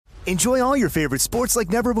Enjoy all your favorite sports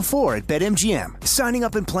like never before at BetMGM. Signing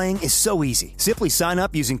up and playing is so easy. Simply sign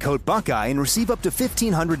up using code Buckeye and receive up to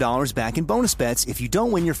 $1,500 back in bonus bets if you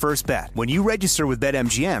don't win your first bet. When you register with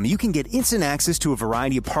BetMGM, you can get instant access to a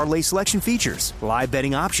variety of parlay selection features, live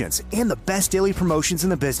betting options, and the best daily promotions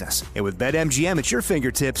in the business. And with BetMGM at your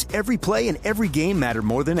fingertips, every play and every game matter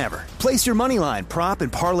more than ever. Place your moneyline, prop,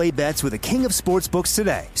 and parlay bets with the king of sportsbooks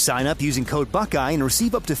today. Sign up using code Buckeye and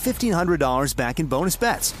receive up to $1,500 back in bonus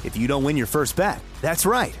bets if you don't win your first bet. That's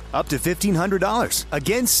right, up to $1,500.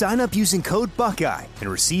 Again, sign up using code Buckeye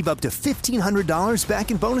and receive up to $1,500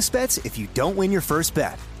 back in bonus bets if you don't win your first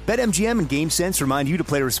bet. BetMGM and GameSense remind you to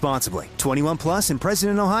play responsibly. 21 plus and present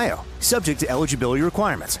in Ohio. Subject to eligibility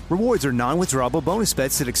requirements. Rewards are non-withdrawable bonus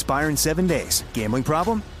bets that expire in 7 days. Gambling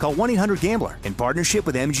problem? Call 1-800-GAMBLER in partnership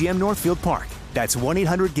with MGM Northfield Park. That's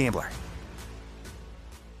 1-800-GAMBLER.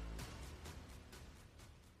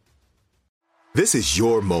 This is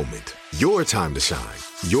your moment, your time to shine,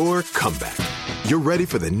 your comeback. You're ready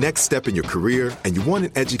for the next step in your career, and you want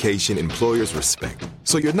an education employers respect.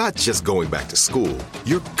 So you're not just going back to school,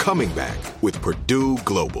 you're coming back with Purdue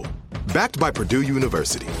Global. Backed by Purdue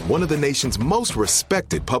University, one of the nation's most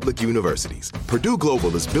respected public universities, Purdue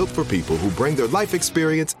Global is built for people who bring their life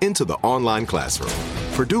experience into the online classroom.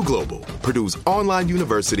 Purdue Global, Purdue's online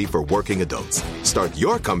university for working adults. Start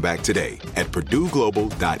your comeback today at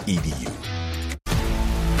purdueglobal.edu.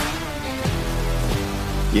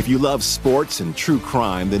 If you love sports and true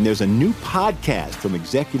crime, then there's a new podcast from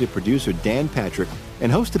executive producer Dan Patrick and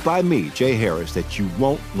hosted by me, Jay Harris, that you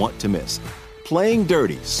won't want to miss. Playing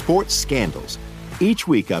Dirty: Sports Scandals. Each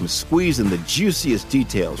week, I'm squeezing the juiciest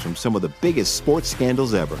details from some of the biggest sports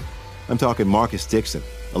scandals ever. I'm talking Marcus Dixon,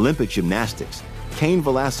 Olympic gymnastics, Cain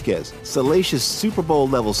Velasquez, salacious Super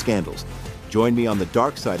Bowl-level scandals. Join me on the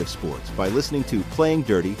dark side of sports by listening to Playing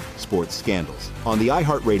Dirty: Sports Scandals on the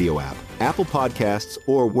iHeartRadio app, Apple Podcasts,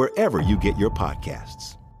 or wherever you get your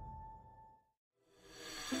podcasts.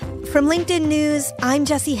 From LinkedIn News, I'm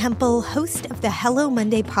Jessie Hempel, host of the Hello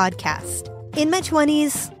Monday podcast. In my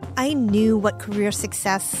 20s, I knew what career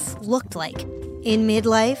success looked like. In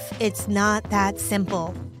midlife, it's not that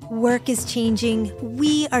simple. Work is changing,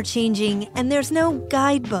 we are changing, and there's no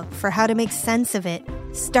guidebook for how to make sense of it.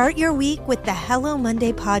 Start your week with the Hello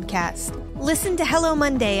Monday podcast. Listen to Hello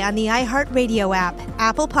Monday on the iHeartRadio app,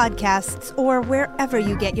 Apple Podcasts, or wherever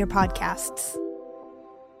you get your podcasts.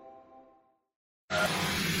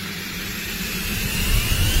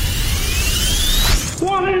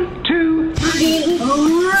 One, two, three.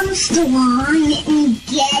 Armstrong and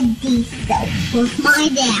Getty with my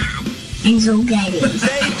dad. And so Getty.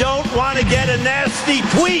 They don't want to get a nasty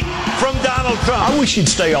tweet from Donald Trump. I wish he'd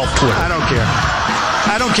stay off Twitter. I don't care.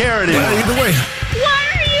 I don't care anymore. Either way. Why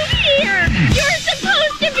are you here? You're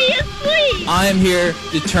supposed to be asleep. I am here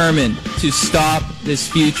determined to stop this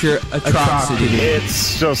future atrocity.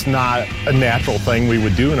 It's just not a natural thing we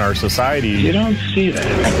would do in our society. You don't see that.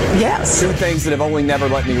 Yes. Two things that have only never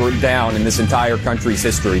let me down in this entire country's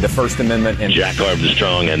history: the First Amendment and Jack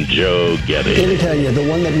Armstrong and Joe Getty. Let me tell you, the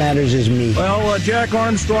one that matters is me. Well, Jack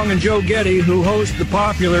Armstrong and Joe Getty, who host the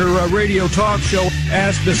popular radio talk show,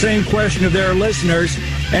 asked the same question of their listeners,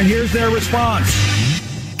 and here's their response.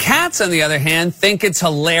 Cats, on the other hand, think it's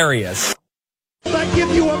hilarious. I give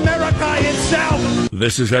you America itself.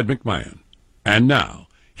 This is Ed McMahon. And now,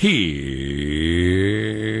 here's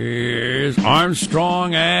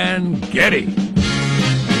Armstrong and Getty.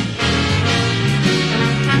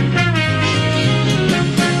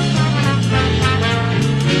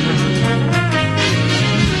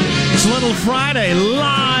 It's Little Friday,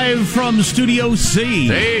 live from Studio C.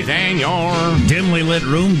 Hey, Daniel. Dimly lit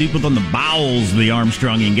room deep within the bowels of the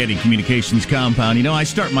Armstrong and Getty Communications compound. You know, I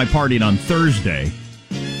start my partying on Thursday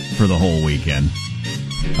for the whole weekend,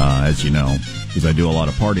 as you know, because I do a lot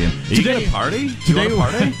of partying. You got a party?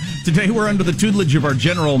 Today we're under the tutelage of our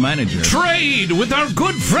general manager. Trade with our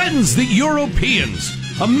good friends, the Europeans.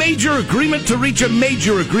 A major agreement to reach a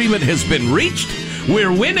major agreement has been reached.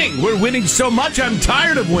 We're winning. We're winning so much, I'm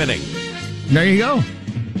tired of winning. There you go.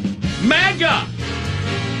 MAGA!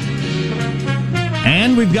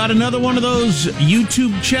 And we've got another one of those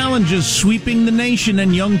YouTube challenges sweeping the nation,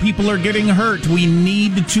 and young people are getting hurt. We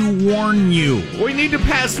need to warn you. We need to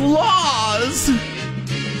pass laws.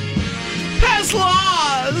 Pass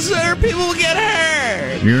laws, or people will get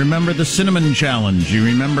hurt. You remember the cinnamon challenge. You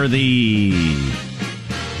remember the,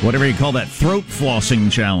 whatever you call that, throat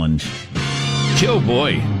flossing challenge. Oh,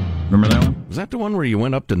 boy. Remember that one? Was that the one where you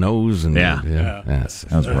went up to nose? And Yeah.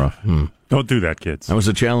 That was rough. Don't do that, kids. That was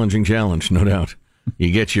a challenging challenge, no doubt.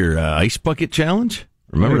 You get your ice bucket challenge?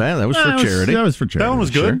 Remember that? That was for charity. That was for charity. That one was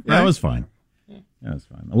good. Sure. That was fine. Yeah, that's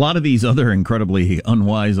fine. A lot of these other incredibly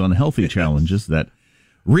unwise, unhealthy challenges that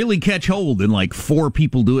really catch hold and like 4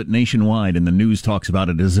 people do it nationwide, and the news talks about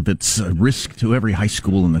it as if it's a risk to every high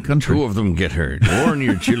school in the country. 2 of them get hurt. Warn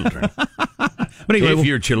your children. But anyway, if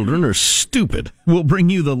your children are stupid. We'll bring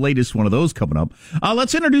you the latest one of those coming up.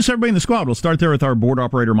 Let's introduce everybody in the squad. We'll start there with our board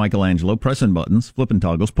operator, Michelangelo, pressing buttons, flipping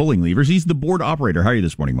toggles, pulling levers. He's the board operator. How are you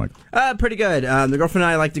this morning, Michael? Pretty good. The girlfriend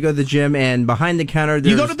and I like to go to the gym, and behind the counter,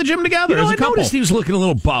 You go to the gym together as a couple. I noticed he was looking a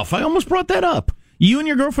little buff. I almost brought that up. You and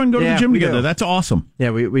your girlfriend go to the gym together. Do. That's awesome.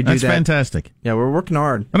 Yeah, we do that. That's fantastic. Yeah, we're working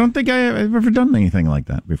hard. I don't think I've ever done anything like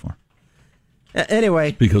that before.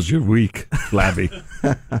 Anyway. Because you're weak, flabby.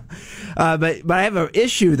 But I have an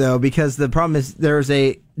issue, though, because the problem is there's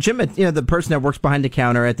a gym, the person that works behind the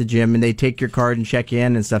counter at the gym, and they take your card and check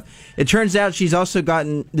in and stuff. It turns out she's also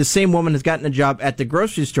the same woman has gotten a job at the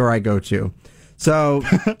grocery store I go to. So,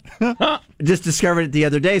 just discovered it the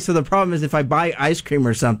other day. So the problem is if I buy ice cream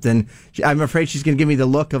or something, I'm afraid she's going to give me the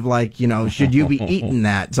look of like, should you be eating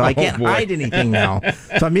that? So I can't hide anything now.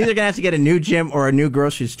 So I'm either going to have to get a new gym or a new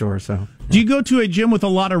grocery store. So, do you go to a gym with a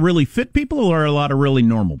lot of really fit people or a lot of really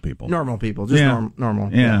normal people? Normal people, just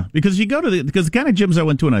normal. Yeah, because you go to because the kind of gyms I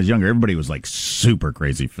went to when I was younger, everybody was like super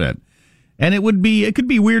crazy fit. And it could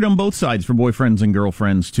be weird on both sides for boyfriends and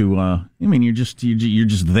girlfriends to, you're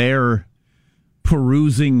just there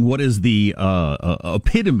perusing what is the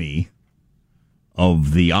epitome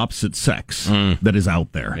of the opposite sex that is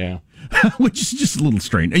out there. Yeah. Which is just a little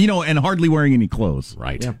strange. And hardly wearing any clothes.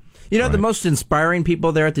 Right. Yeah. The most inspiring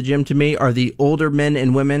people there at the gym to me are the older men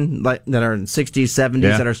and women that are in 60s,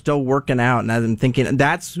 70s that are still working out. And I'm thinking,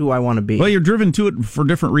 that's who I want to be. Well, you're driven to it for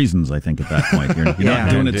different reasons, I think, at that point. You're not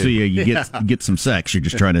doing it so you get some sex. You're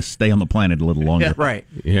just trying to stay on the planet a little longer. Yeah, right.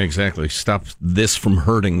 Yeah, exactly. Stop this from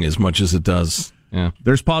hurting as much as it does. Yeah.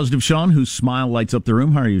 There's Positive Sean, whose smile lights up the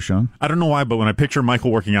room. How are you, Sean? I don't know why, but when I picture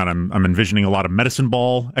Michael working out, I'm envisioning a lot of medicine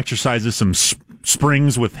ball exercises, some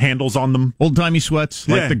springs with handles on them. Old-timey sweats,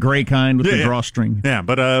 like the gray kind with the drawstring. Yeah,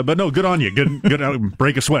 but no, good on you. Good.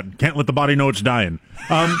 Break a sweat. Can't let the body know it's dying.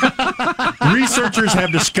 Researchers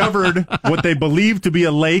have discovered what they believe to be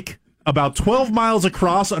a lake about 12 miles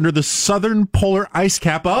across under the southern polar ice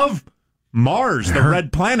cap of Mars, the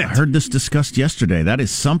red planet. I heard this discussed yesterday. That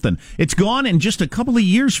is something. It's gone in just a couple of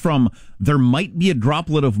years from there might be a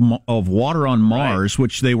droplet of water on Mars,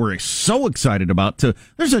 which they were so excited about, to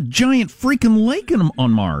there's a giant freaking lake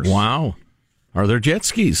on Mars. Wow. Are there jet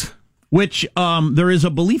skis? Which there is a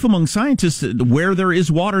belief among scientists that where there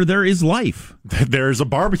is water, there is life. There's a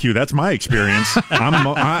barbecue. That's my experience.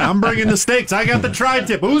 I'm bringing the steaks. I got the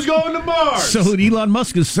tri-tip. Who's going to Mars? So Elon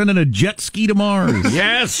Musk is sending a jet ski to Mars.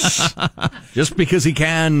 Yes. Just because he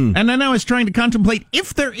can. And then now is trying to contemplate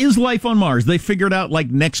if there is life on Mars. They figured out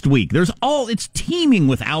like next week. It's teeming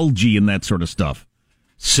with algae and that sort of stuff.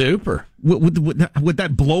 Super. Would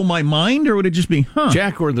that blow my mind, or would it just be,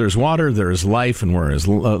 Jack, where there's water, there is life, and where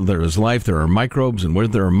there is life, there are microbes, and where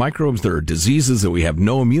there are microbes, there are diseases that we have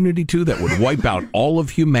no immunity to that would wipe out all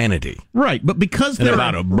of humanity. Right, but because in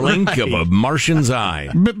about a blink of a Martian's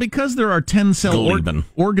eye. But because there are 10-cell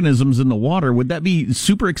organisms in the water, would that be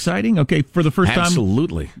super exciting? Okay, for the first time?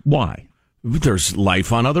 Absolutely. Why? There's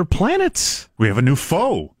life on other planets. We have a new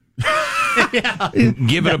foe. Give it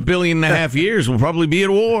 1.5 billion years, we'll probably be at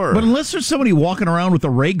war. But unless there's somebody walking around with a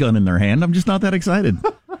ray gun in their hand, I'm just not that excited.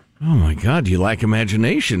 Oh my God, you lack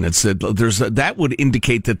imagination. It's that would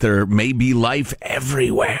indicate that there may be life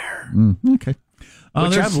everywhere. Okay,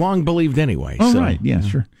 which I've long believed anyway. Oh, right, yeah,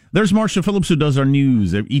 sure. There's Marsha Phillips, who does our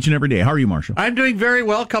news each and every day. How are you, Marsha? I'm doing very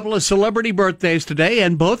well. A couple of celebrity birthdays today,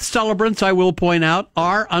 and both celebrants, I will point out,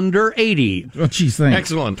 are under 80. Oh, geez, thanks.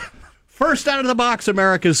 Excellent. First out of the box,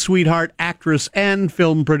 America's sweetheart, actress, and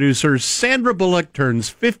film producer Sandra Bullock turns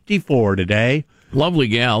 54 today. Lovely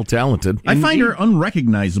gal, talented. I find her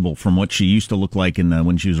unrecognizable from what she used to look like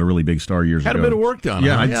when she was a really big star years ago. Had a bit of work done.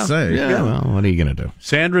 Yeah, I'd say. Yeah, well, what are you going to do?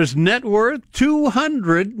 Sandra's net worth,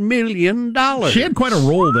 $200 million. She had quite a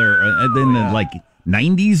role there in the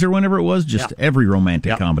 90s or whenever it was. Just every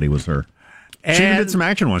romantic comedy was her. And she even did some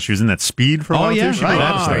action ones. She was in that Speed for a while,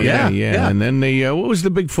 too. Yeah. And then what was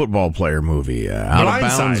the big football player movie? Out of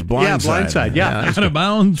Bounds, Blindside. Out of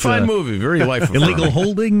Bounds. Fine movie, very life-affirming. Illegal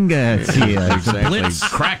holding. Exactly. Blitz.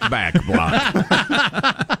 Crackback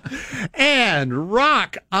block. And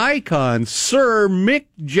rock icon Sir Mick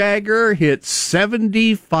Jagger hit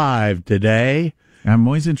 75 today. I'm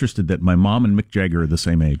always interested that my mom and Mick Jagger are the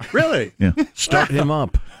same age. Really? Yeah. Start him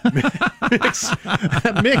up.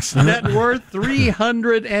 Mick's net worth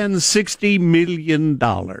 $360 million.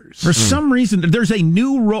 For some reason, there's a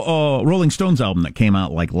new Rolling Stones album that came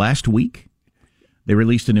out last week. They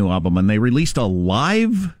released a new album, and they released a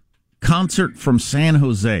live concert from San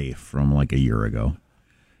Jose from like a year ago.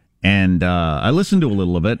 And I listened to a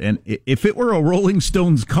little of it, and if it were a Rolling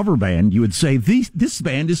Stones cover band, you would say, this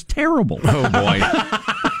band is terrible. Oh, boy.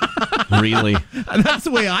 Really? That's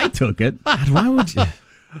the way I took it. God,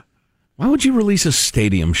 why would you release a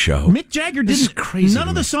stadium show? Mick Jagger didn't. Crazy. None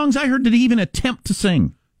of the songs I heard did he even attempt to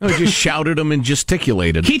sing. No, he just shouted them and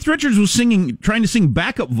gesticulated. Keith Richards was trying to sing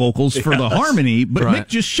backup vocals for the harmony, but Mick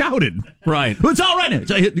just shouted. Right. It's all right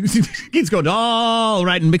now. Keith's going, all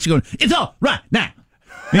right, and Mick's going, it's all right now.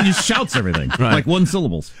 And he just shouts everything, like one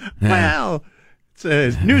syllables. Well, it's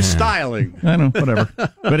a new styling. I know, whatever.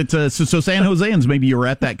 But it's so San Joseans, maybe you were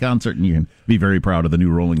at that concert and you can be very proud of the new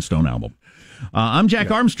Rolling Stone album. I'm Jack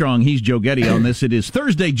Armstrong. He's Joe Getty on this. It is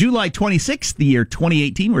Thursday, July 26th, the year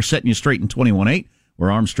 2018. We're setting you straight in 21.8.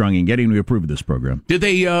 We're Armstrong and Getty, and we approve of this program. Did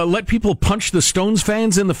they let people punch the Stones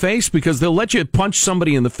fans in the face? Because they'll let you punch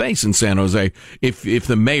somebody in the face in San Jose if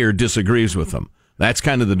the mayor disagrees with them. That's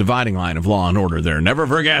kind of the dividing line of law and order there. Never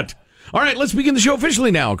forget. All right, let's begin the show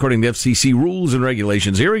officially now, according to FCC rules and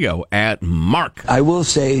regulations. Here we go at Mark. I will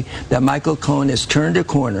say that Michael Cohen has turned a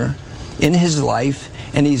corner in his life,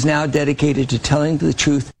 and he's now dedicated to telling the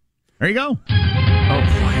truth. There you go.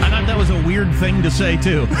 I thought that was a weird thing to say,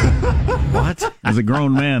 too. What? As a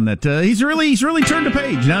grown man, that he's really turned a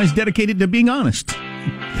page. Now he's dedicated to being honest.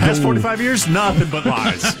 Past 45 years, nothing but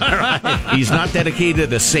lies. He's not dedicated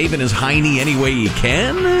to saving his hiney any way he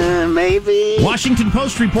can, maybe? Washington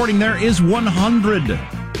Post reporting there is 100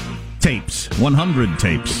 tapes. 100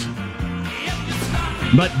 tapes.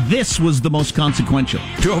 But this was the most consequential.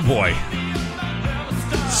 Oh, boy.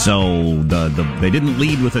 So they didn't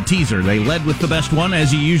lead with a teaser. They led with the best one,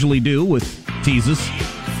 as you usually do with teases.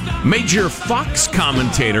 Major Fox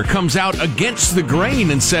commentator comes out against the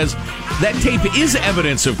grain and says that tape is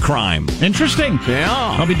evidence of crime. Interesting. Yeah.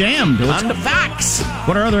 I'll be damned. On the facts.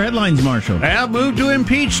 What are other headlines, Marshall? Well, move to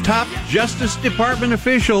impeach top Justice Department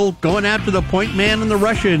official going after the point man in the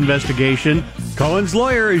Russia investigation. Cohen's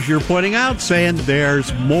lawyer, as you're pointing out, saying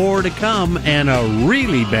there's more to come and a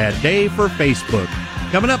really bad day for Facebook.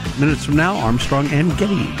 Coming up minutes from now, Armstrong and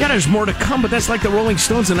Getty. Yeah, there's more to come, but that's like the Rolling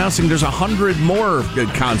Stones announcing there's 100 more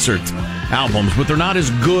concert albums, but they're not as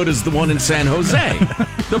good as the one in San Jose.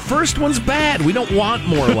 The first one's bad. We don't want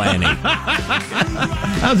more, Lanny.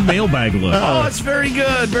 How's mailbag look? Oh, it's very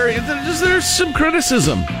good. There's some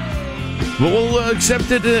criticism, but we'll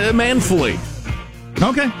accept it manfully.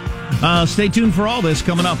 Okay. Stay tuned for all this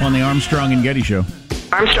coming up on the Armstrong and Getty Show.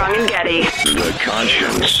 Armstrong and Getty. The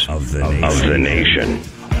conscience of the nation.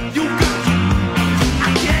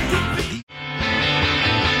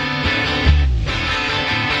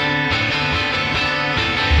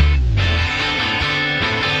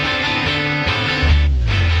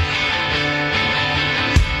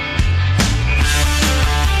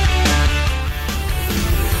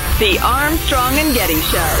 The Armstrong and Getty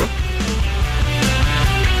Show.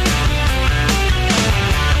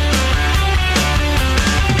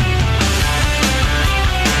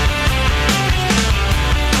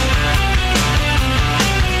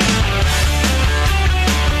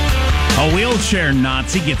 A wheelchair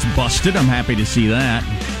Nazi gets busted. I'm happy to see that.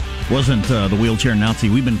 Wasn't the wheelchair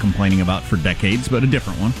Nazi we've been complaining about for decades, but a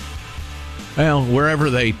different one. Well,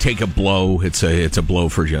 wherever they take a blow, it's a blow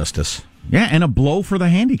for justice. Yeah, and a blow for the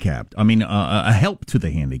handicapped. I mean, a help to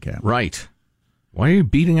the handicapped. Right. Why are you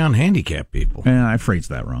beating on handicapped people? Yeah, I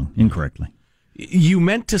phrased that wrong, incorrectly. You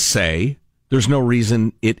meant to say there's no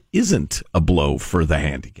reason it isn't a blow for the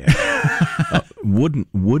handicapped. Wouldn't.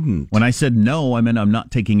 When I said no, I meant I'm not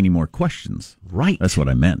taking any more questions. Right. That's what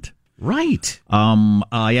I meant. Right.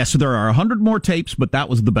 Yeah, so there are 100 more tapes, but that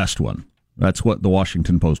was the best one. That's what the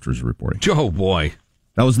Washington Post was reporting. Oh, boy.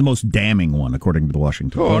 That was the most damning one, according to the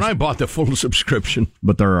Washington Post. Oh, and I bought the full subscription.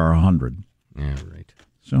 But there are 100. Yeah, right.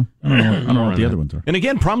 So, I don't know what the other ones are. And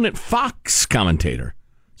again, prominent Fox commentator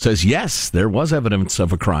says, yes, there was evidence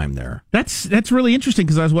of a crime there. That's really interesting,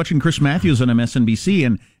 because I was watching Chris Matthews on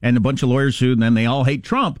MSNBC, and a bunch of lawyers who, and then they all hate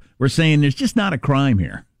Trump, were saying there's just not a crime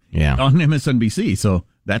here. Yeah. On MSNBC, so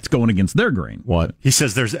that's going against their grain. What? He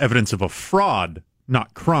says there's evidence of a fraud,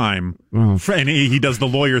 not crime. And he does the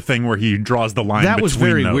lawyer thing where he draws the line. That was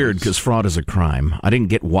very those. weird, because fraud is a crime. I didn't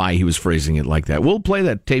get why he was phrasing it like that. We'll play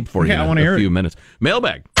that tape for you in a few minutes.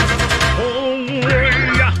 Mailbag.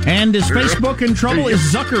 And is Facebook in trouble? Is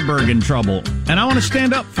Zuckerberg in trouble? And I want to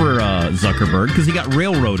stand up for Zuckerberg, because he got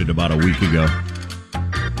railroaded about a week ago.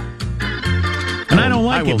 And I don't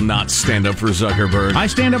like it. I will not stand up for Zuckerberg. I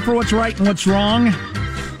stand up for what's right and what's wrong,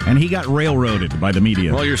 and he got railroaded by the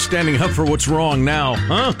media. Well, you're standing up for what's wrong now,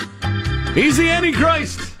 huh? He's the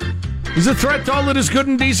Antichrist. Is a threat to all that is good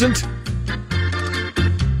and decent.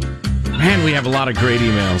 Man, we have a lot of great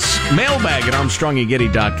emails. Mailbag at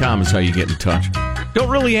ArmstrongandGetty.com is how you get in touch. Don't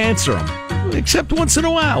really answer them, except once in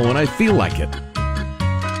a while when I feel like it.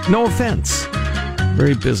 No offense.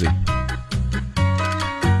 Very busy.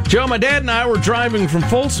 Joe, my dad and I were driving from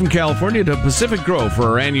Folsom, California to Pacific Grove for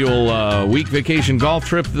our annual week vacation golf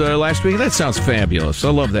trip last week. That sounds fabulous. I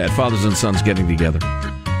love that. Fathers and sons getting together.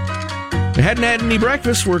 We hadn't had any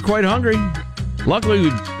breakfast. We're quite hungry. Luckily,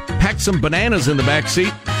 we packed some bananas in the back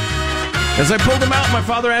seat. As I pulled them out, my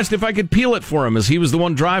father asked if I could peel it for him, as he was the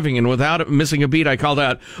one driving, and without missing a beat, I called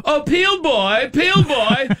out, "Oh, peel boy,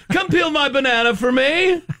 come peel my banana for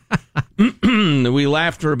me." We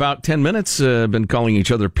laughed for about 10 minutes, been calling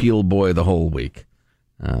each other Peel Boy the whole week.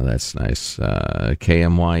 That's nice.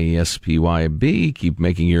 KMYESPYB, keep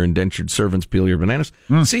making your indentured servants peel your bananas.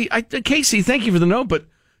 See, Casey, thank you for the note, but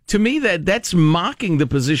to me that's mocking the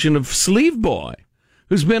position of Sleeve Boy,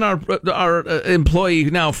 who's been our employee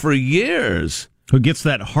now for years. Who gets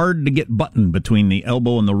that hard-to-get button between the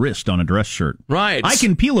elbow and the wrist on a dress shirt. Right. I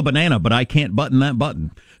can peel a banana, but I can't button that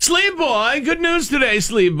button. Sleeve Boy, good news today,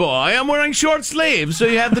 Sleeve Boy. I'm wearing short sleeves, so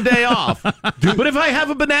you have the day off. But if I have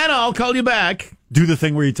a banana, I'll call you back. Do the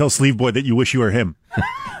thing where you tell Sleeve Boy that you wish you were him.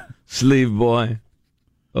 Sleeve Boy.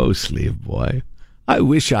 Oh, Sleeve Boy. I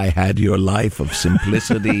wish I had your life of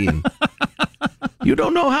simplicity. And you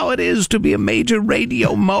don't know how it is to be a major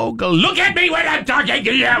radio mogul. Look at me when I'm talking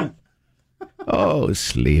to you! Oh,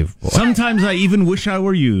 Sleeve Boy. Sometimes I even wish I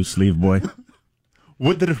were you, Sleeve Boy.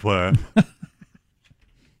 Would that it were.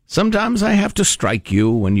 Sometimes I have to strike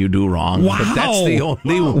you when you do wrong. Wow. But that's the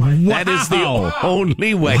only way. That is the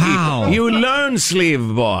only way you learn,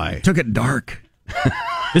 Sleeve Boy. Took it dark.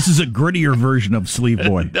 This is a grittier version of Sleeve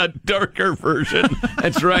Boy. A darker version.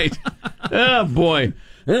 That's right. Oh, boy.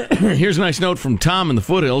 Here's a nice note from Tom in the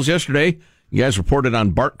Foothills. Yesterday, you guys reported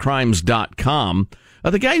on BartCrimes.com.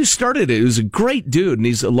 The guy who started it was a great dude, and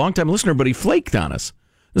he's a longtime listener, but he flaked on us.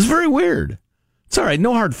 It was very weird. It's all right.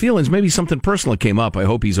 No hard feelings. Maybe something personal came up. I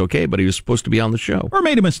hope he's okay, but he was supposed to be on the show. Or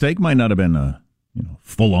made a mistake. Might not have been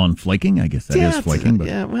full-on flaking. I guess that is flaking. But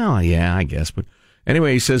Yeah, I guess. But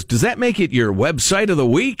anyway, he says, does that make it your website of the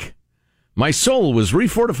week? My soul was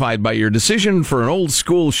refortified by your decision for an old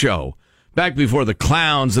school show, back before the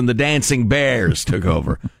clowns and the dancing bears took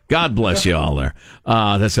over. God bless you all there.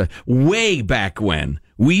 That's way back when.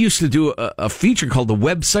 We used to do a feature called the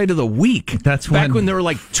Website of the Week. That's back when there were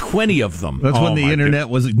like 20 of them. That's when the internet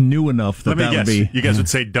was new enough that would be. You guys would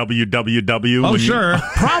say www. Oh, sure.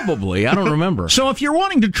 Probably. I don't remember. So if you're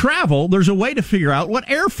wanting to travel, there's a way to figure out what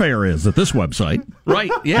airfare is at this website.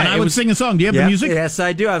 Right. Yeah. And I would sing a song. Do you have the music? Yes,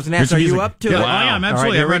 I do. I was going to ask, are you up to it? Wow. I am,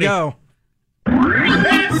 absolutely. All right, here we go.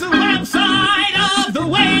 It's the website of the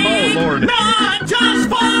week. Oh, Lord. Not just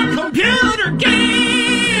for computer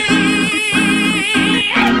games.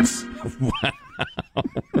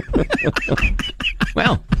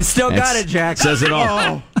 Well, still got it, Jack. Says it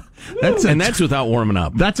all. That's without warming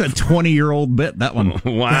up. That's a 20-year-old bit, that one.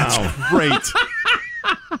 Wow. That's great.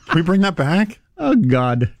 Can we bring that back? Oh,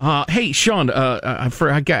 God. Hey, Sean, I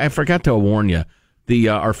forgot to warn you.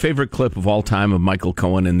 Our favorite clip of all time of Michael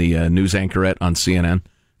Cohen in the news anchorette on CNN.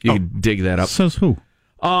 You can dig that up. Says who?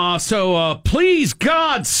 Please,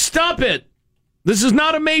 God, stop it. This is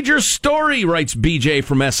not a major story, writes BJ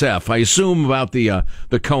from SF. I assume about the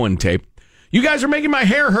Cohen tape. You guys are making my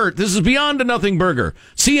hair hurt. This is beyond a nothing burger.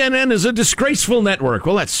 CNN is a disgraceful network.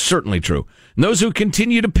 Well, that's certainly true. And those who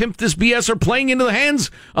continue to pimp this BS are playing into the hands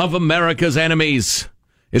of America's enemies.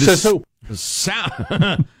 Says who?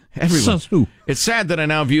 Everyone. Says who? It's sad that I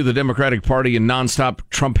now view the Democratic Party and nonstop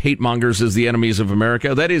Trump hate mongers as the enemies of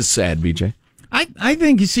America. That is sad, BJ. I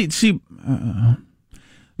think you see.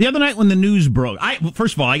 The other night when the news broke,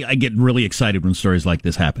 first of all, I get really excited when stories like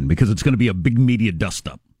this happen because it's going to be a big media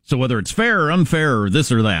dust-up. So whether it's fair or unfair or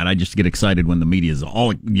this or that, I just get excited when the media is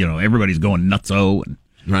all, everybody's going nutso and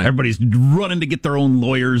everybody's running to get their own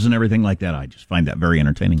lawyers and everything like that. I just find that very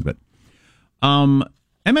entertaining. But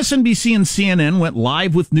MSNBC and CNN went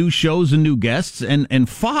live with new shows and new guests, and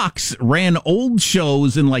Fox ran old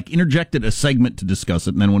shows and interjected a segment to discuss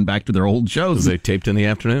it and then went back to their old shows. They taped in the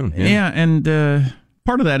afternoon. Yeah, and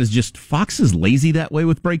part of that is just Fox is lazy that way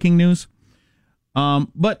with breaking news.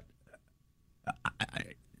 But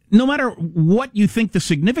no matter what you think the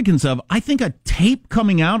significance of, I think a tape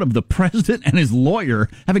coming out of the president and his lawyer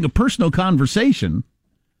having a personal conversation.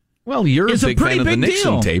 Well, you're a big fan of the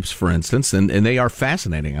Nixon tapes, for instance, and they are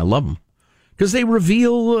fascinating. I love them because they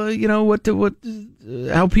reveal,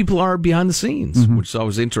 how people are behind the scenes, which is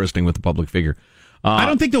always interesting with the public figure. I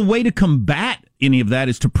don't think the way to combat any of that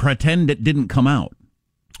is to pretend it didn't come out.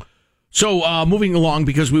 So, moving along,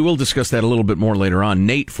 because we will discuss that a little bit more later on,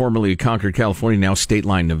 Nate, formerly of Concord, California, now State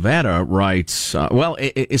Line, Nevada, writes,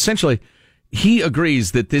 essentially, he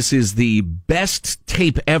agrees that this is the best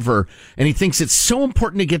tape ever, and he thinks it's so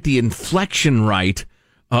important to get the inflection right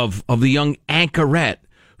of the young anchorette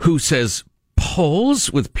who says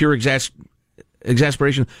polls with pure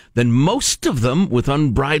exasperation, then most of them with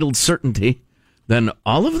unbridled certainty, then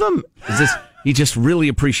all of them? He just really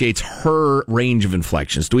appreciates her range of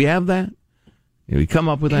inflections. Do we have that? Did we come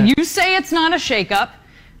up with that? You say it's not a shakeup,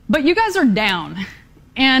 but you guys are down.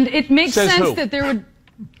 And it makes sense that there would...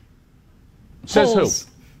 Says polls,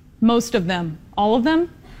 who? Most of them. All of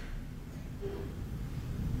them?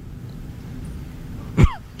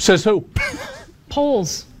 Says who?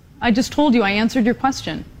 Polls. I just told you. I answered your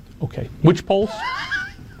question. Okay. Which polls?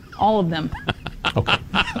 All of them. Okay.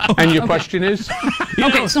 And your question is?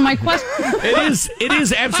 Okay, so my question... It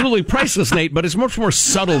is absolutely priceless, Nate, but it's much more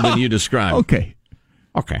subtle than you described. Okay.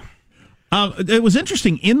 It was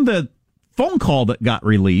interesting. In the phone call that got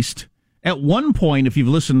released, at one point, if you've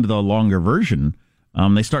listened to the longer version,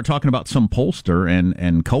 they start talking about some pollster,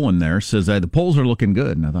 and Cohen there says, the polls are looking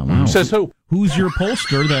good. And I thought, wow. Says who? Who's your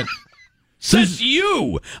pollster that... Says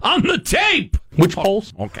you on the tape. Which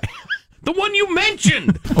polls? Okay. The one you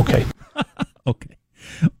mentioned. Okay. Okay.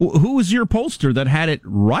 Who was your pollster that had it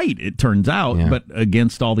right, it turns out, but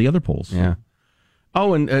against all the other polls? Yeah.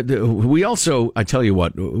 Oh, and we also, I tell you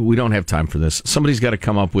what, we don't have time for this. Somebody's got to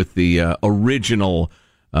come up with the original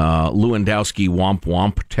Lewandowski Womp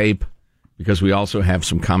Womp tape, because we also have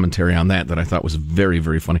some commentary on that I thought was very,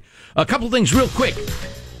 very funny. A couple things real quick.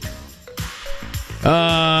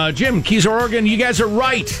 Jim, Keys, Oregon, you guys are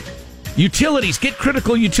right. Utilities, get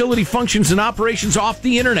critical utility functions and operations off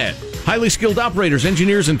the internet. Highly skilled operators,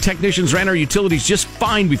 engineers, and technicians ran our utilities just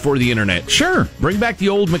fine before the internet. Sure. Bring back the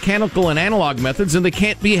old mechanical and analog methods, and they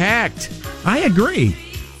can't be hacked. I agree.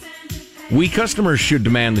 We customers should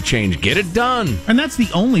demand the change. Get it done. And that's the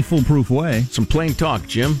only foolproof way. Some plain talk,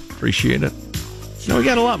 Jim. Appreciate it. No, we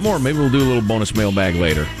got a lot more. Maybe we'll do a little bonus mailbag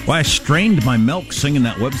later. Well, I strained my milk singing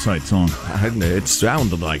that website song. It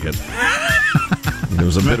sounded like it. It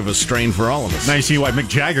was a bit of a strain for all of us. Now you see why Mick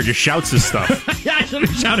Jagger just shouts this stuff. Yeah, I should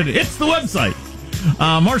have shouted it. It's the website.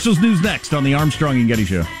 Marshall's News next on the Armstrong and Getty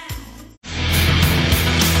Show.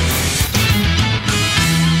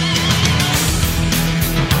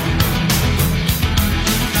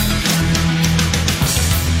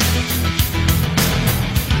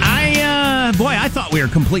 I thought we were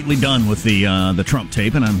completely done with the Trump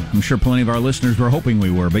tape, and I'm sure plenty of our listeners were hoping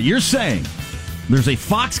we were. But you're saying there's a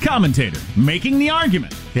Fox commentator making the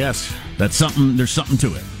argument. Yes. There's something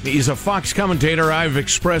to it. He's a Fox commentator I've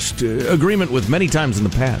expressed agreement with many times in the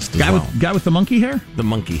past. Guy with the monkey hair? The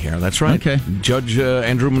monkey hair, that's right. Okay. Judge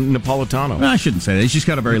Andrew Napolitano. No, I shouldn't say that. He's just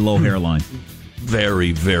got a very low hairline.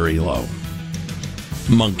 Very, very low.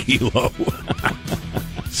 Monkey low.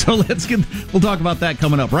 So we'll talk about that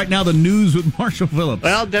coming up. Right now, the news with Marshall Phillips.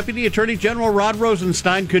 Well, Deputy Attorney General Rod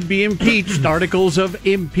Rosenstein could be impeached. Articles of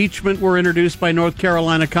impeachment were introduced by North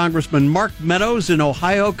Carolina Congressman Mark Meadows and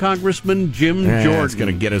Ohio Congressman Jim Jordan. It's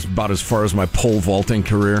going to get us about as far as my pole vaulting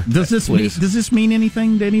career. Does this mean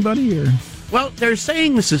anything to anybody? Or? Well, they're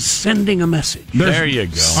saying this is sending a message. There you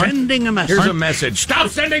go. Sending a message. Here's a message. Stop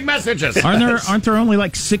sending messages. Aren't there only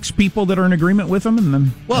like 6 people that are in agreement with them? And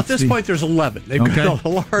then at this point, there's 11. They've got a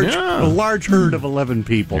large herd of 11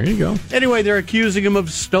 people. There you go. Anyway, they're accusing him of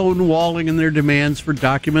stonewalling in their demands for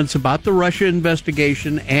documents about the Russia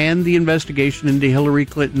investigation and the investigation into Hillary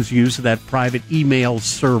Clinton's use of that private email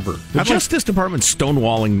server. The Justice Department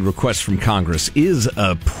stonewalling requests from Congress is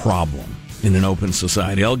a problem in an open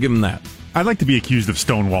society. I'll give them that. I'd like to be accused of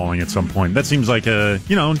stonewalling at some point. That seems like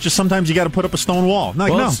just sometimes you got to put up a stone wall.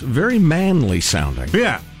 It's very manly sounding.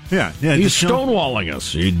 Yeah. He's stonewalling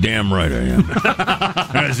us. You damn right I am.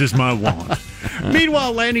 That's just my want.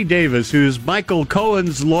 Meanwhile, Lanny Davis, who's Michael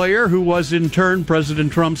Cohen's lawyer, who was in turn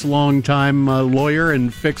President Trump's longtime lawyer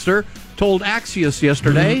and fixer, told Axios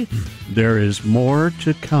yesterday, there is more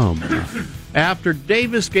to come. After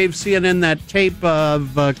Davis gave CNN that tape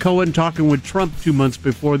of Cohen talking with Trump 2 months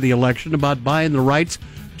before the election about buying the rights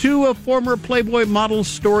to a former Playboy model's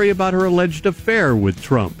story about her alleged affair with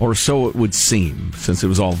Trump. Or so it would seem, since it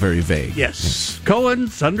was all very vague. Yes.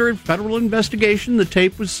 Cohen's under a federal investigation. The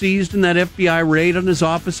tape was seized in that FBI raid on his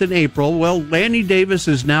office in April. Well, Lanny Davis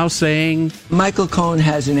is now saying... Michael Cohen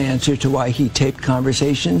has an answer to why he taped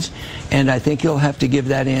conversations, and I think he'll have to give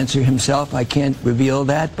that answer himself. I can't reveal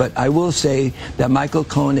that, but I will say that Michael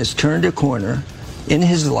Cohen has turned a corner in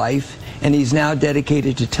his life, and he's now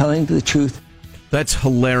dedicated to telling the truth. That's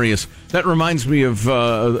hilarious. That reminds me of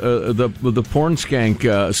the porn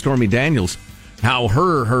skank Stormy Daniels. How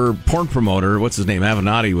her porn promoter, what's his name,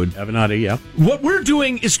 Avenatti, yeah. What we're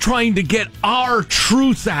doing is trying to get our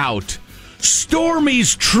truth out.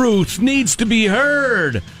 Stormy's truth needs to be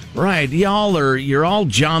heard. Right, you're all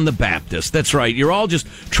John the Baptist. That's right. You're all just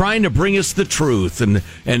trying to bring us the truth and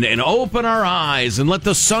open our eyes and let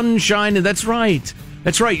the sun shine. And that's right.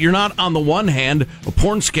 That's right. You're not, on the one hand, a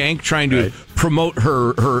porn skank trying to promote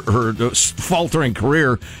her faltering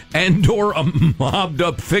career, or a mobbed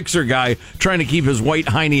up fixer guy trying to keep his white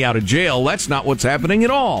hiney out of jail. That's not what's happening at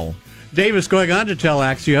all. Davis going on to tell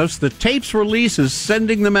Axios, the tape's release is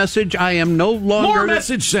sending the message, I am no longer... More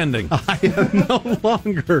message sending. I am no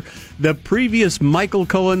longer the previous Michael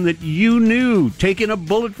Cohen that you knew, taking a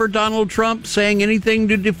bullet for Donald Trump, saying anything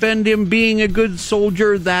to defend him, being a good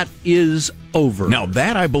soldier. That is over. Now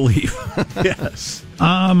that I believe. Yes.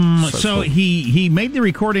 So he made the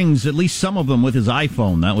recordings, at least some of them, with his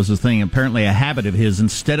iPhone. That was the thing, apparently a habit of his.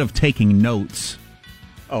 Instead of taking notes...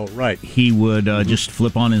 Oh, right. He would just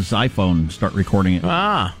flip on his iPhone and start recording it.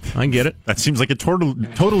 Ah, I get it. That seems like a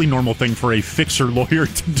totally normal thing for a fixer lawyer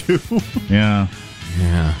to do. Yeah.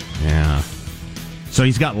 Yeah. So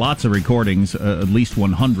he's got lots of recordings, at least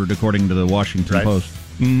 100, according to the Washington Post.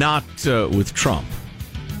 Not with Trump.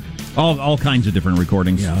 All kinds of different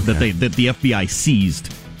recordings that the FBI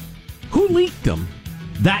seized. Who leaked them?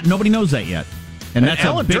 That nobody knows that yet. And that's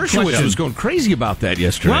Alan a big Dershowitz question. was going crazy about that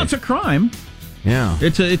yesterday. Well, it's a crime. Yeah,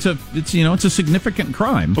 it's a significant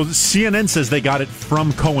crime. Well, CNN says they got it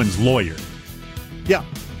from Cohen's lawyer. Yeah,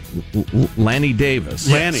 Lanny Davis.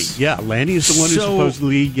 Lanny is the one who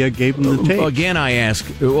supposedly gave him the tape. Again, I ask,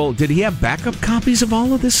 well, did he have backup copies of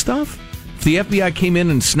all of this stuff? If the FBI came in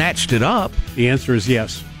and snatched it up, the answer is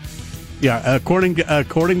yes. Yeah, according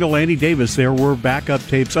to Lanny Davis, there were backup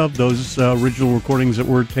tapes of those original recordings that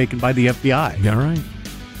were taken by the FBI. Yeah, right.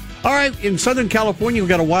 All right, in Southern California, we've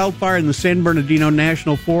got a wildfire in the San Bernardino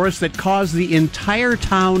National Forest that caused the entire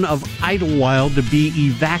town of Idlewild to be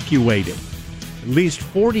evacuated. At least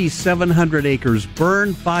 4,700 acres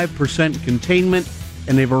burned, 5% containment,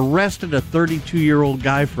 and they've arrested a 32-year-old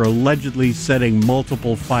guy for allegedly setting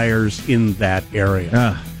multiple fires in that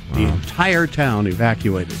area. The entire town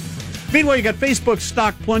evacuated. Meanwhile, you got Facebook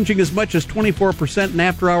stock plunging as much as 24% in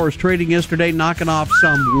after-hours trading yesterday, knocking off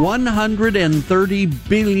some $130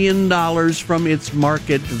 billion from its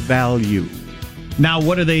market value. Now,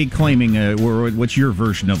 what are they claiming? What's your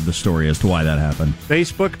version of the story as to why that happened?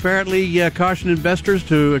 Facebook apparently cautioned investors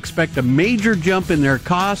to expect a major jump in their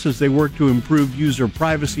costs as they work to improve user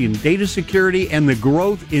privacy and data security, and the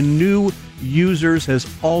growth in new users has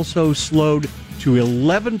also slowed to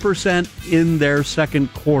 11% in their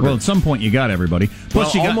second quarter. Well, at some point you got everybody.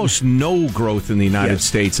 Plus, you got almost no growth in the United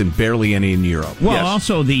States and barely any in Europe. Well,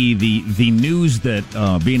 also the news that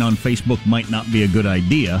being on Facebook might not be a good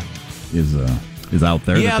idea is out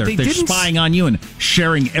there. Yeah, that they're spying on you and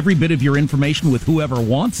sharing every bit of your information with whoever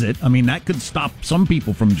wants it. I mean, that could stop some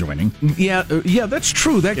people from joining. Yeah, that's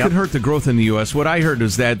true. That could hurt the growth in the U.S. What I heard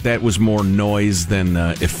is that was more noise than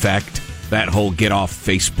effect. That whole get off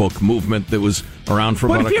Facebook movement that was around for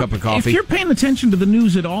about a cup of coffee. If you're paying attention to the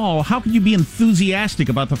news at all, how could you be enthusiastic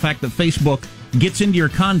about the fact that Facebook gets into your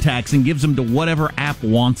contacts and gives them to whatever app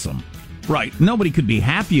wants them? Right. Nobody could be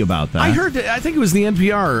happy about that. I think it was the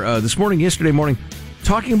NPR yesterday morning,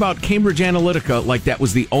 talking about Cambridge Analytica like that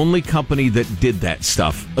was the only company that did that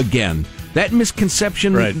stuff again. That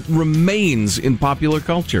misconception remains in popular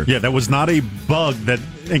culture. Yeah, that was not a bug that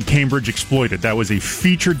Cambridge exploited. That was a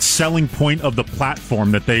featured selling point of the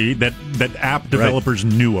platform that app developers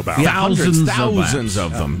knew about. Yeah, thousands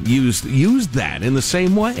of them used that in the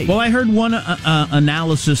same way. Well, I heard one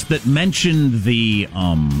analysis that mentioned the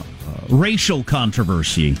racial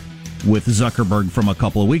controversy with Zuckerberg from a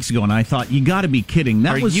couple of weeks ago, and I thought, you got to be kidding.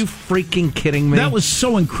 Are you freaking kidding me? That was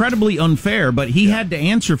so incredibly unfair, but he had to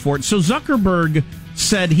answer for it. So Zuckerberg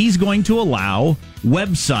said he's going to allow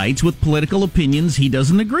websites with political opinions he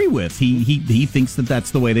doesn't agree with. He thinks that that's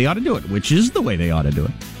the way they ought to do it, which is the way they ought to do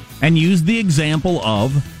it. And used the example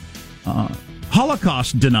of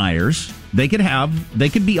Holocaust deniers. They could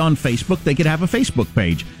be on Facebook. They could have a Facebook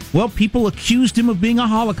page. Well, people accused him of being a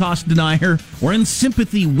Holocaust denier or in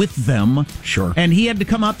sympathy with them. Sure. And he had to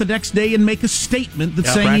come out the next day and make a statement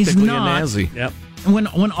that's saying he's not. A Nazi. Yep.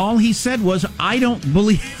 When all he said was, I don't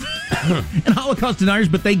believe in Holocaust deniers,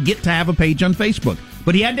 but they get to have a page on Facebook.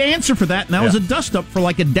 But he had to answer for that, and that was a dust-up for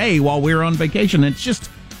like a day while we were on vacation. It's just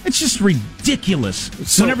ridiculous.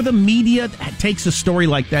 So, whenever the media takes a story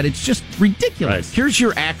like that, it's just ridiculous. Right. Here's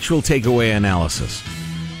your actual takeaway analysis.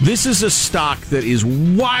 This is a stock that is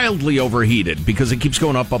wildly overheated because it keeps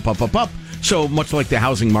going up, up, up, up, up. So much like the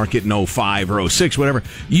housing market in 05 or 06, whatever,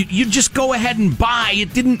 you just go ahead and buy.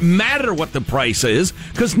 It didn't matter what the price is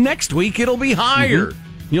because next week it'll be higher.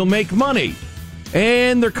 You'll make money.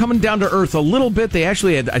 And they're coming down to earth a little bit. They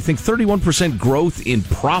actually had, I think, 31% growth in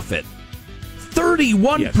profit.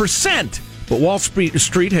 31%! Yes. But Wall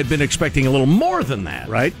Street had been expecting a little more than that.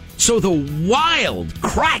 Right. So the wild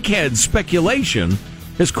crackhead speculation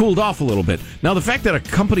has cooled off a little bit. Now, the fact that a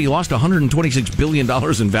company lost $126 billion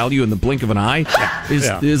in value in the blink of an eye is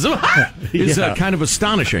kind of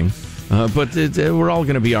astonishing. But we're all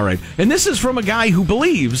going to be all right. And this is from a guy who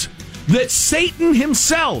believes that Satan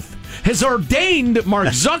himself has ordained Mark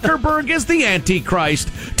Zuckerberg as the Antichrist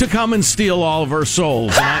to come and steal all of our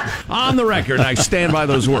souls. And on the record, I stand by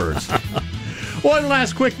those words. One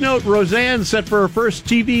last quick note. Roseanne set for her first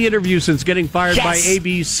TV interview since getting fired by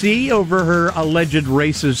ABC over her alleged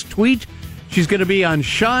racist tweet. She's going to be on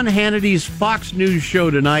Sean Hannity's Fox News show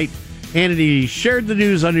tonight. Hannity shared the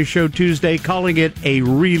news on his show Tuesday, calling it a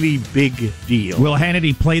really big deal. Will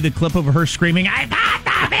Hannity play the clip of her screaming, "I thought the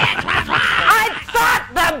bitch was white! I thought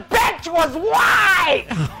the bitch was white!"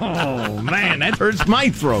 Oh, man, that hurts my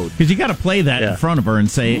throat. Because you got to play that in front of her and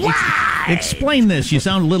say, explain this. You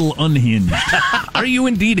sound a little unhinged. Are you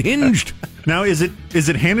indeed hinged? Now, is it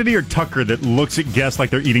Hannity or Tucker that looks at guests like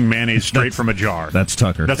they're eating mayonnaise straight from a jar? That's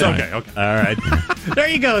Tucker. That's okay. All right. There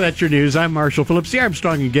you go. That's your news. I'm Marshall Phillips, the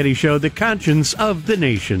Armstrong and Getty Show, the conscience of the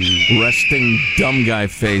nation. Resting dumb guy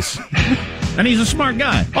face. And he's a smart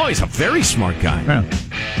guy. Oh, he's a very smart guy. Yeah.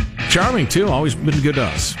 Charming, too. Always been good to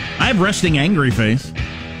us. I have resting angry face.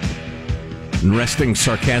 And resting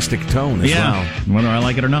sarcastic tone as well. Whether I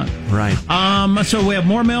like it or not. Right. So we have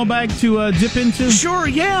more mailbag to dip into? Sure,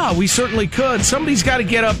 yeah, we certainly could. Somebody's got to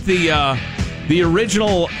get up the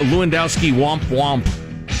original Lewandowski Womp Womp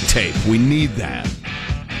tape. We need that.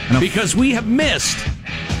 Because we have missed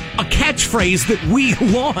a catchphrase that we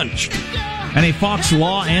launched. And a Fox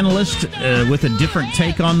law analyst with a different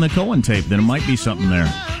take on the Cohen tape. Then it might be something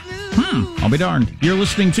there. I'll be darned. You're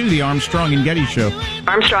listening to the Armstrong and Getty Show.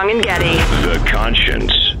 Armstrong and Getty. The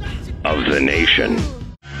conscience of the nation.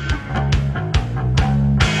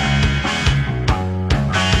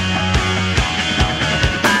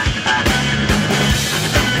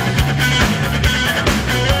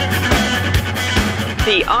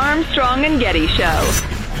 The Armstrong and Getty Show.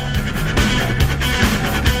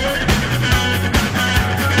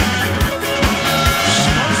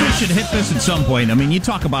 Should hit this at some point. I mean, you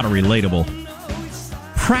talk about a relatable.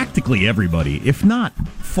 Practically everybody, if not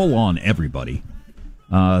full on everybody,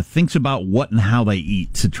 thinks about what and how they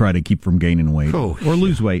eat to try to keep from gaining weight or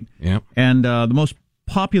lose weight. Yep. And the most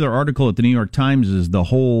popular article at the New York Times is the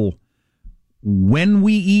whole when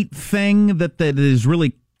we eat thing that is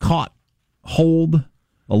really caught hold,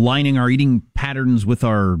 aligning our eating patterns with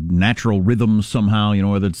our natural rhythms somehow,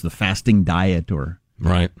 whether it's the fasting diet or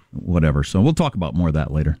whatever. So we'll talk about more of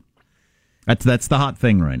that later. That's the hot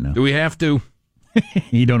thing right now. Do we have to?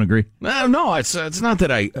 You don't agree? No, it's not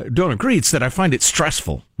that I don't agree. It's that I find it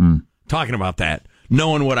stressful talking about that,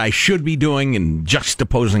 knowing what I should be doing and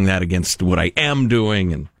juxtaposing that against what I am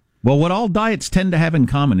doing. And well, what all diets tend to have in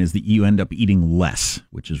common is that you end up eating less,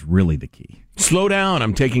 which is really the key. Slow down.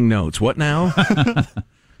 I'm taking notes. What now?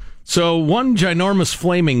 So one ginormous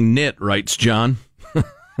flaming nit, writes John.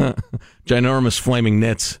 Ginormous Flaming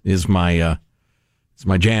Nits is my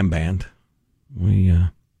jam band.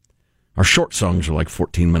 Our short songs are like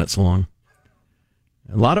 14 minutes long.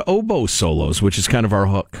 A lot of oboe solos, which is kind of our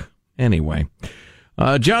hook. Anyway,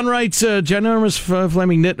 John writes, Ginormous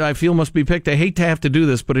Flaming Nit, I feel must be picked. I hate to have to do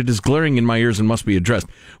this, but it is glaring in my ears and must be addressed.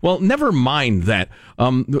 Well, never mind that.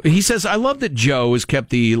 He says, I love that Joe has kept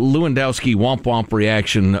the Lewandowski womp womp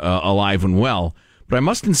reaction alive and well. But I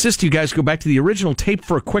must insist you guys go back to the original tape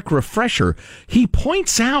for a quick refresher. He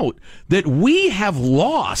points out that we have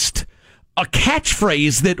lost a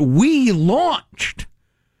catchphrase that we launched.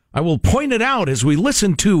 I will point it out as we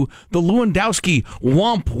listen to the Lewandowski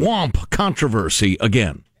womp womp controversy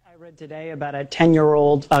again. Today about a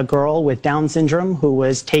 10-year-old girl with Down syndrome who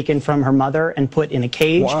was taken from her mother and put in a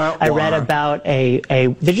cage. I read about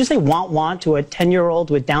did you say want to a 10-year-old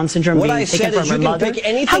with Down syndrome what being I taken said from is her you mother? Can pick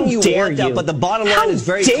anything you want up, but the bottom line is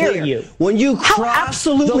very clear. You? When you cross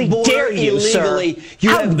the border illegally, you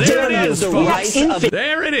have the rights of...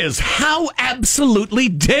 There it is. How absolutely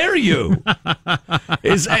dare you?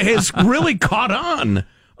 has really caught on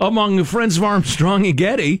among the friends of Armstrong and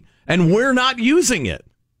Getty, and we're not using it.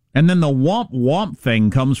 And then the womp womp thing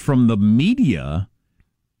comes from the media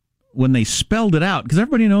when they spelled it out, because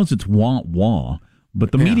everybody knows it's womp womp.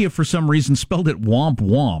 But the media, for some reason, spelled it womp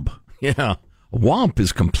womp. Yeah. Womp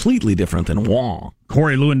is completely different than womp.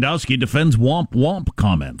 Corey Lewandowski defends womp womp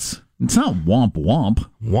comments. It's not womp womp.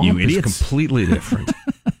 Womp you is idiots. completely different.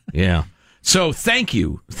 Yeah. So thank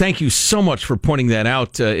you. Thank you so much for pointing that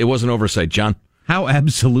out. It was an oversight, John. How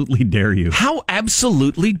absolutely dare you? How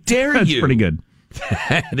absolutely dare That's you? pretty good.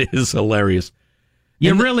 That is hilarious.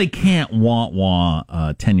 You really can't want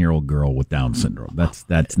a 10-year-old girl with Down syndrome.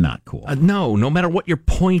 That's not cool. No matter what your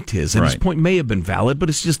point is. And his point may have been valid, but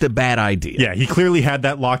it's just a bad idea. Yeah, he clearly had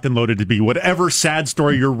that locked and loaded to be whatever sad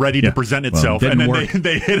story you're ready to present itself. Well, and then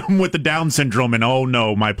they hit him with the Down syndrome, and oh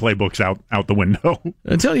no, my playbook's out the window.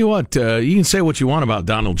 I tell you what, you can say what you want about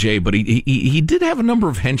Donald J., but he did have a number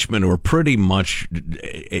of henchmen who were pretty much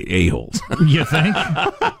a-holes. You think?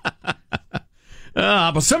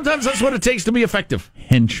 But sometimes that's what it takes to be effective.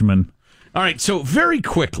 Henchmen. All right, so very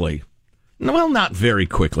quickly, well, not very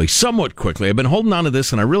quickly, somewhat quickly. I've been holding on to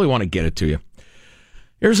this, and I really want to get it to you.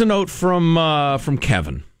 Here's a note from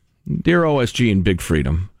Kevin. Dear OSG and Big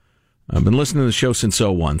Freedom, I've been listening to the show since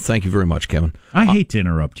 2001. Thank you very much, Kevin. I hate to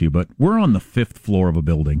interrupt you, but we're on the 5th floor of a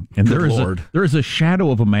building, and there is a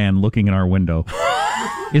shadow of a man looking in our window.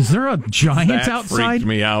 Is there a giant outside? Freaked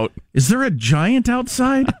me out. Is there a giant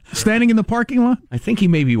outside standing in the parking lot? I think he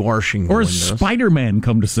may be washing the Or windows. has Spider-Man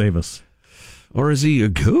come to save us? Or is he a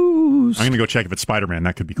goose? I'm going to go check if it's Spider-Man.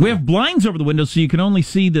 That could be cool. We have blinds over the window so you can only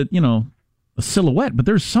see a silhouette, but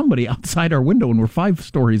there's somebody outside our window and we're 5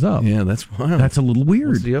 stories up. Yeah, that's wild. That's a little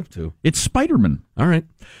weird. What's he up to? It's Spider-Man. All right.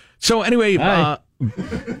 So anyway,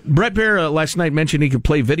 Brett Baer last night mentioned he could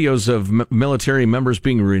play videos of military members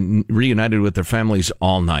being reunited with their families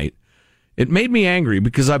all night. It made me angry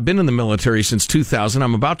because I've been in the military since 2000.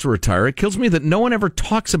 I'm about to retire. It kills me that no one ever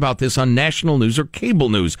talks about this on national news or cable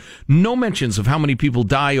news. No mentions of how many people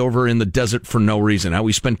die over in the desert for no reason, how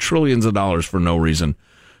we spend trillions of dollars for no reason.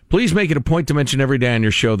 Please make it a point to mention every day on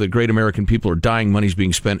your show that great American people are dying. Money's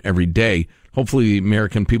being spent every day. Hopefully the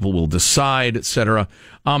American people will decide, etc.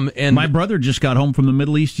 And my brother just got home from the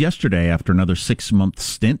Middle East yesterday after another 6-month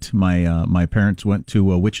stint. My parents went to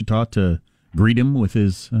Wichita to greet him with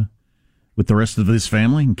with the rest of his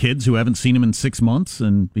family and kids who haven't seen him in 6 months,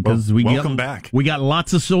 and because welcome back. We got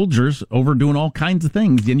lots of soldiers over doing all kinds of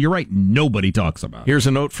things, and you're right, nobody talks about it. Here's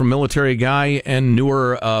a note from military guy and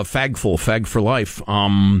newer Fag for Life.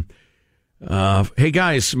 Hey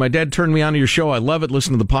guys, my dad turned me on to your show. I love it.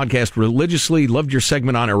 Listen to the podcast religiously. Loved your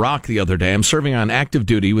segment on Iraq the other day. I'm serving on active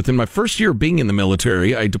duty. Within my first year of being in the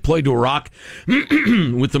military, I deployed to Iraq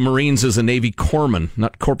with the Marines as a Navy corpsman,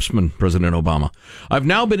 not corpsman, President Obama. I've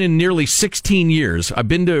now been in nearly 16 years. I've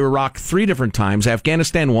been to Iraq 3 different times,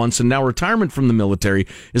 Afghanistan once, and now retirement from the military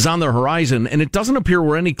is on the horizon, and it doesn't appear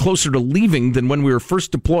we're any closer to leaving than when we were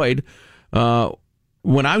first deployed,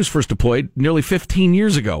 when I was first deployed nearly 15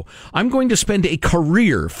 years ago. I'm going to spend a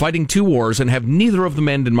career fighting 2 wars and have neither of them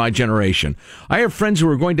end in my generation. I have friends who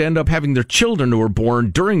are going to end up having their children who were born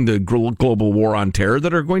during the global war on terror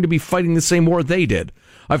that are going to be fighting the same war they did.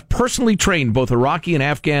 I've personally trained both Iraqi and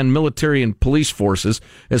Afghan military and police forces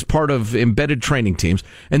as part of embedded training teams,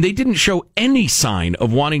 and they didn't show any sign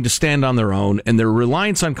of wanting to stand on their own, and their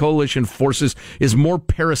reliance on coalition forces is more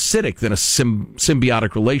parasitic than a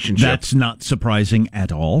symbiotic relationship. That's not surprising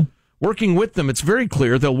at all. Working with them, it's very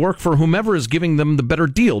clear they'll work for whomever is giving them the better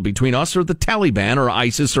deal between us or the Taliban or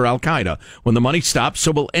ISIS or Al-Qaeda. When the money stops,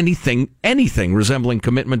 so will anything resembling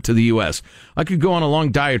commitment to the U.S. I could go on a long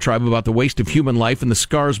diatribe about the waste of human life and the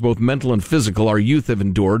scars, both mental and physical, our youth have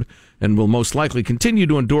endured and will most likely continue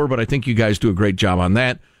to endure, but I think you guys do a great job on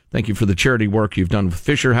that. Thank you for the charity work you've done with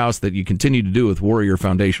Fisher House, that you continue to do with Warrior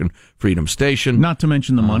Foundation Freedom Station. Not to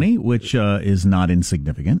mention the money, which is not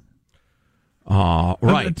insignificant.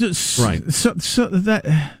 Right. Right. So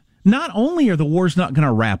that not only are the wars not going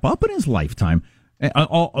to wrap up in his lifetime,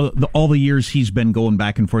 all the years he's been going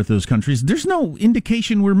back and forth to those countries, there's no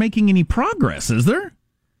indication we're making any progress, is there?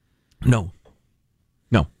 No.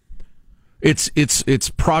 It's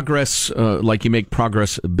progress, like you make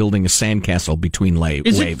progress building a sandcastle between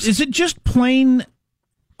waves. Is it just plain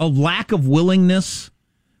a lack of willingness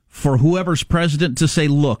for whoever's president to say,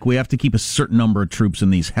 look, we have to keep a certain number of troops in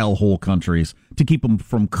these hellhole countries to keep them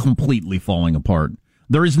from completely falling apart?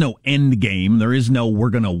 There is no end game. There is no we're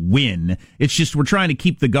going to win. It's just we're trying to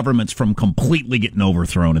keep the governments from completely getting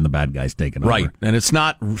overthrown and the bad guys taken over. Right. And it's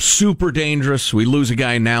not super dangerous. We lose a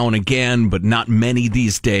guy now and again, but not many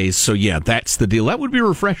these days. So, yeah, that's the deal. That would be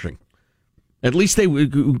refreshing. At least at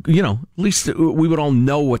least we would all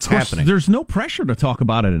know what's happening. There's no pressure to talk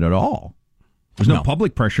about it at all. There's no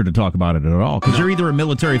public pressure to talk about it at all, because you're either a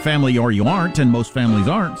military family or you aren't, and most families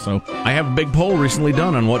aren't. So I have a big poll recently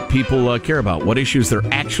done on what people care about, what issues they're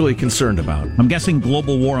actually concerned about. I'm guessing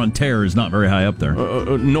global war on terror is not very high up there.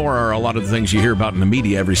 Nor are a lot of the things you hear about in the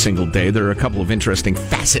media every single day. There are a couple of interesting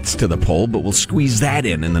facets to the poll, but we'll squeeze that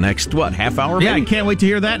in the next, half hour? Yeah, maybe? I can't wait to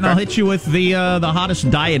hear that, and I'll hit you with the hottest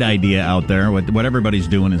diet idea out there. What everybody's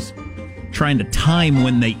doing is trying to time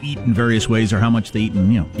when they eat in various ways or how much they eat,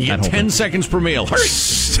 and you get 10 seconds per meal. Hurry!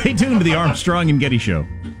 Stay tuned to the Armstrong and Getty Show.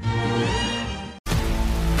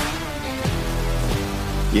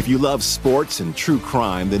 If you love sports and true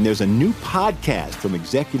crime, then there's a new podcast from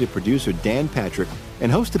executive producer Dan Patrick and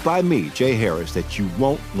hosted by me, Jay Harris, that you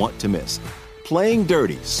won't want to miss. Playing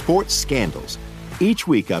Dirty: Sports Scandals. Each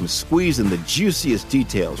week, I'm squeezing the juiciest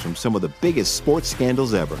details from some of the biggest sports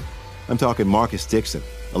scandals ever. I'm talking Marcus Dixon,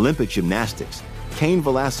 Olympic gymnastics, Cain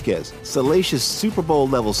Velasquez, salacious Super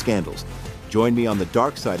Bowl-level scandals. Join me on the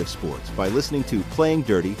dark side of sports by listening to Playing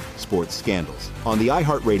Dirty: Sports Scandals on the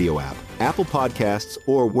iHeartRadio app, Apple Podcasts,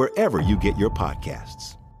 or wherever you get your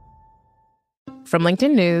podcasts. From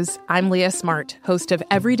LinkedIn News, I'm Leah Smart, host of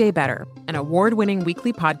Everyday Better, an award-winning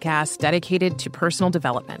weekly podcast dedicated to personal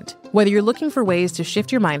development. Whether you're looking for ways to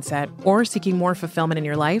shift your mindset or seeking more fulfillment in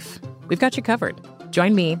your life, we've got you covered.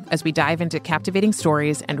 Join me as we dive into captivating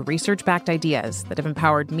stories and research-backed ideas that have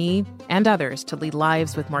empowered me and others to lead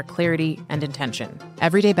lives with more clarity and intention.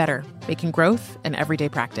 Everyday Better, making growth an everyday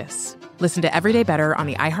practice. Listen to Everyday Better on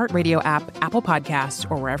the iHeartRadio app, Apple Podcasts,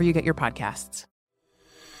 or wherever you get your podcasts.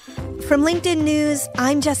 From LinkedIn News,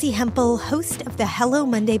 I'm Jessie Hempel, host of the Hello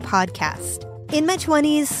Monday podcast. In my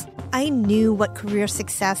 20s, I knew what career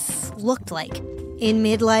success looked like. In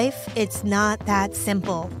midlife, it's not that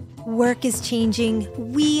simple. Work is changing,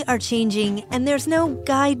 we are changing, and there's no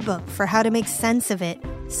guidebook for how to make sense of it.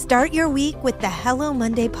 Start your week with the Hello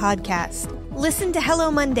Monday podcast. Listen to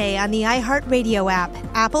Hello Monday on the iHeartRadio app,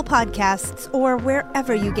 Apple Podcasts, or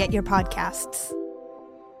wherever you get your podcasts.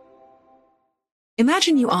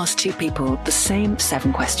 Imagine you ask two people the same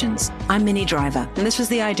 7 questions. I'm Minnie Driver, and this was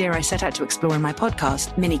the idea I set out to explore in my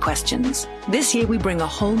podcast, Mini Questions. This year, we bring a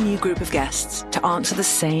whole new group of guests to answer the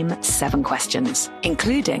same 7 questions,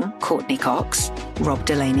 including Courtney Cox, Rob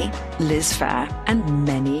Delaney, Liz Phair, and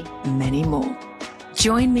many, many more.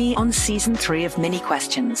 Join me on Season 3 of Mini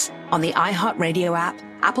Questions on the iHeartRadio app,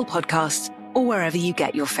 Apple Podcasts, or wherever you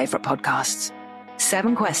get your favorite podcasts.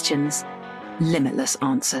 7 questions, limitless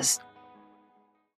answers.